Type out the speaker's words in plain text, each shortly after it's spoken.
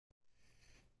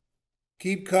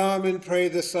Keep calm and pray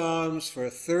the Psalms for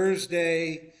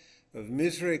Thursday of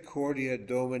Misericordia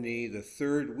Domini, the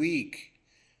third week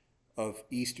of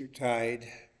Eastertide.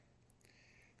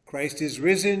 Christ is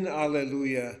risen,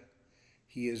 alleluia.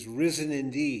 He is risen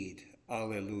indeed,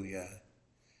 alleluia.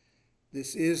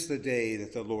 This is the day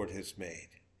that the Lord has made.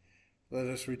 Let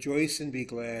us rejoice and be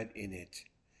glad in it.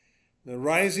 The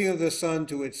rising of the sun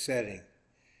to its setting,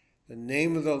 the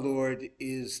name of the Lord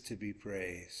is to be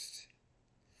praised.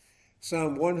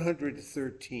 Psalm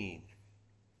 113.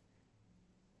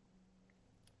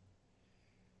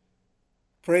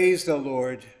 Praise the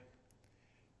Lord.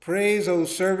 Praise, O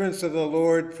servants of the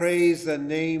Lord. Praise the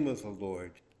name of the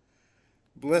Lord.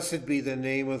 Blessed be the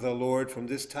name of the Lord from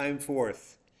this time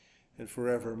forth and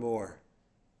forevermore.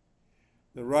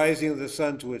 The rising of the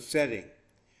sun to its setting,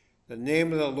 the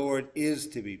name of the Lord is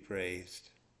to be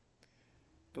praised.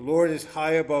 The Lord is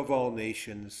high above all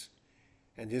nations,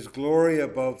 and his glory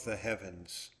above the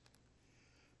heavens.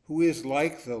 Who is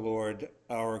like the Lord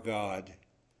our God,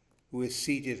 who is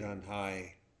seated on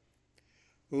high,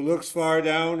 who looks far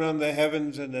down on the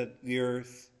heavens and at the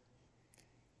earth?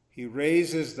 He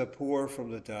raises the poor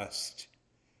from the dust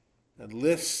and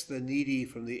lifts the needy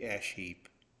from the ash heap,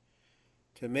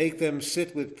 to make them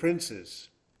sit with princes,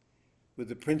 with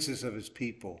the princes of his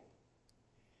people.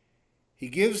 He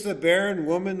gives the barren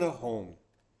woman a home,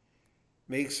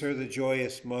 makes her the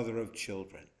joyous mother of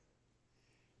children.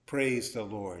 Praise the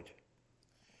Lord.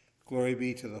 Glory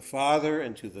be to the Father,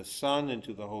 and to the Son, and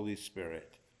to the Holy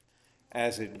Spirit,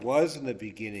 as it was in the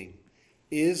beginning,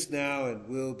 is now, and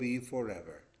will be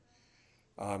forever.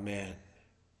 Amen.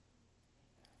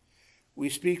 We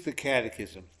speak the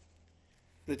Catechism,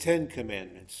 the 10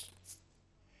 Commandments.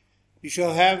 You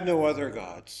shall have no other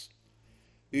gods.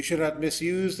 You shall not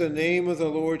misuse the name of the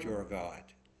Lord your God.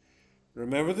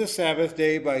 Remember the Sabbath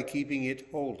day by keeping it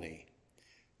holy.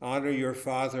 Honor your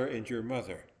father and your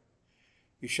mother.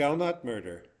 You shall not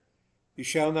murder. You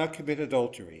shall not commit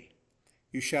adultery.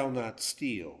 You shall not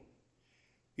steal.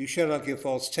 You shall not give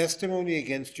false testimony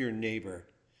against your neighbor.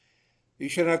 You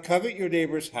shall not covet your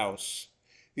neighbor's house.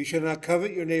 You shall not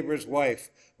covet your neighbor's wife,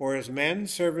 or his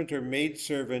manservant or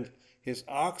maidservant, his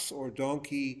ox or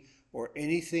donkey, or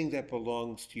anything that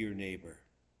belongs to your neighbor.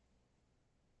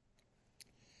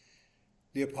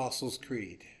 The Apostles'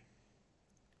 Creed.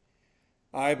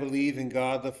 I believe in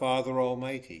God the Father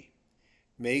Almighty,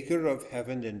 maker of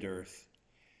heaven and earth,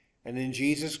 and in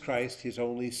Jesus Christ, his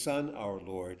only Son, our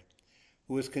Lord,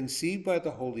 who was conceived by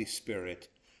the Holy Spirit,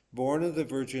 born of the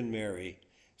Virgin Mary,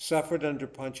 suffered under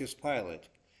Pontius Pilate,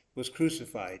 was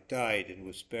crucified, died, and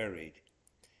was buried.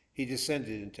 He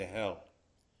descended into hell.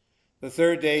 The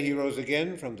third day he rose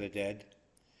again from the dead.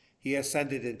 He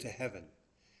ascended into heaven,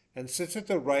 and sits at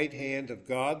the right hand of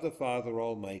God the Father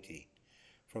Almighty.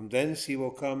 From thence he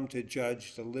will come to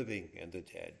judge the living and the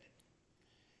dead.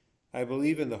 I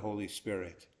believe in the Holy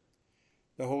Spirit,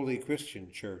 the holy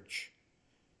Christian Church,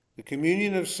 the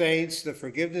communion of saints, the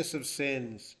forgiveness of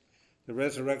sins, the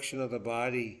resurrection of the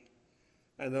body,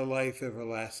 and the life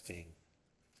everlasting.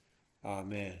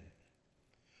 Amen.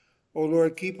 O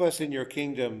Lord, keep us in your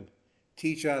kingdom.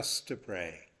 Teach us to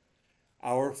pray.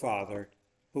 Our Father,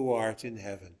 who art in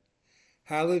heaven,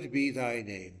 hallowed be thy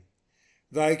name.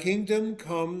 Thy kingdom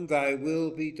come, thy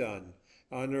will be done,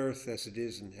 on earth as it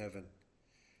is in heaven.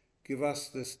 Give us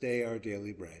this day our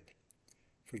daily bread.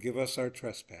 Forgive us our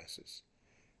trespasses,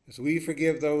 as we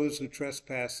forgive those who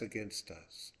trespass against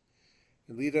us.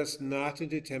 And lead us not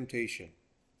into temptation,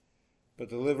 but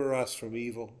deliver us from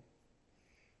evil.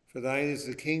 For thine is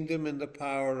the kingdom and the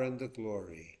power and the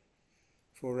glory,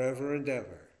 forever and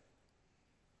ever.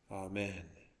 Amen.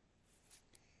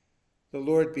 The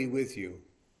Lord be with you.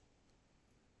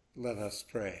 Let us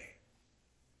pray.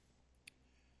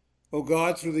 O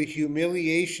God, through the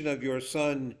humiliation of your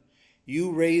Son,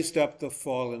 you raised up the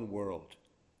fallen world.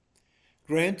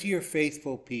 Grant to your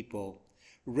faithful people,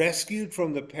 rescued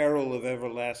from the peril of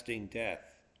everlasting death,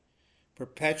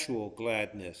 perpetual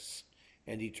gladness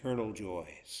and eternal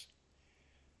joys.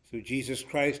 Through Jesus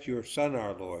Christ, your Son,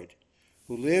 our Lord,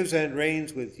 who lives and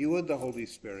reigns with you and the Holy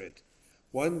Spirit,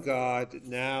 one God,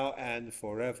 now and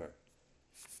forever.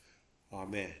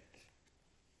 Amen.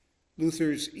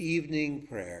 Luther's Evening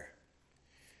Prayer.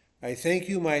 I thank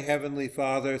you, my heavenly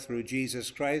Father, through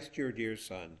Jesus Christ, your dear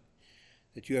Son,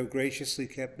 that you have graciously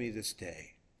kept me this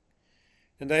day.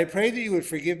 And I pray that you would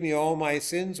forgive me all my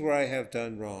sins where I have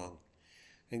done wrong,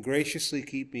 and graciously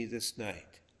keep me this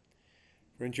night.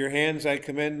 For into your hands I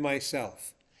commend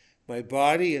myself, my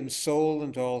body and soul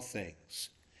and all things.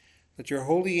 Let your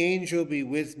holy angel be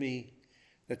with me,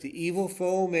 that the evil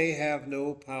foe may have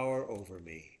no power over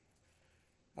me.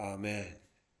 Amen.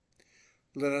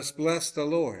 Let us bless the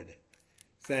Lord.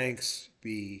 Thanks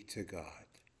be to God.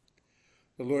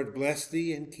 The Lord bless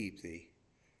thee and keep thee.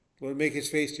 Lord, make his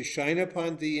face to shine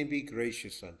upon thee and be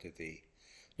gracious unto thee.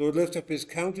 Lord, lift up his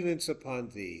countenance upon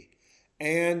thee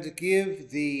and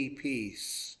give thee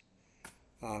peace.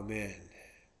 Amen.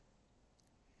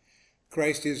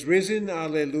 Christ is risen.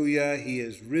 Alleluia. He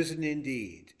is risen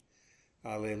indeed.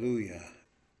 Alleluia.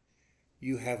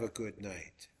 You have a good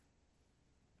night.